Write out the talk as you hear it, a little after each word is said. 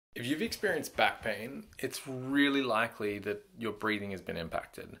If you've experienced back pain, it's really likely that your breathing has been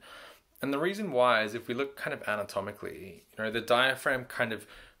impacted. And the reason why is if we look kind of anatomically, the diaphragm kind of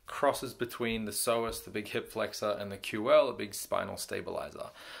crosses between the psoas, the big hip flexor, and the QL, the big spinal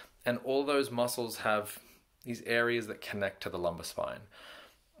stabilizer. And all those muscles have these areas that connect to the lumbar spine.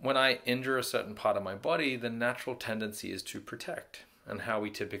 When I injure a certain part of my body, the natural tendency is to protect. And how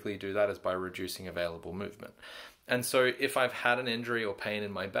we typically do that is by reducing available movement. And so if I've had an injury or pain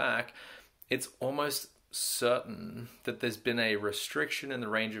in my back, it's almost certain that there's been a restriction in the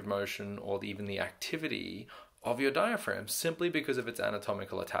range of motion or even the activity of your diaphragm simply because of its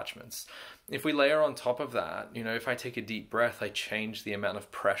anatomical attachments. If we layer on top of that, if I take a deep breath, I change the amount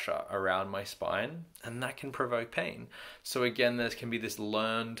of pressure around my spine, and that can provoke pain. So again, there can be this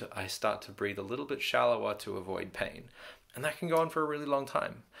learned, I start to breathe a little bit shallower to avoid pain. And that can go on for a really long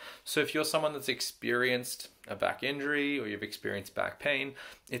time. So if you're someone that's experienced a back injury or you've experienced back pain,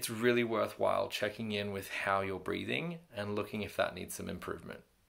 it's really worthwhile checking in with how you're breathing and looking if that needs some improvement.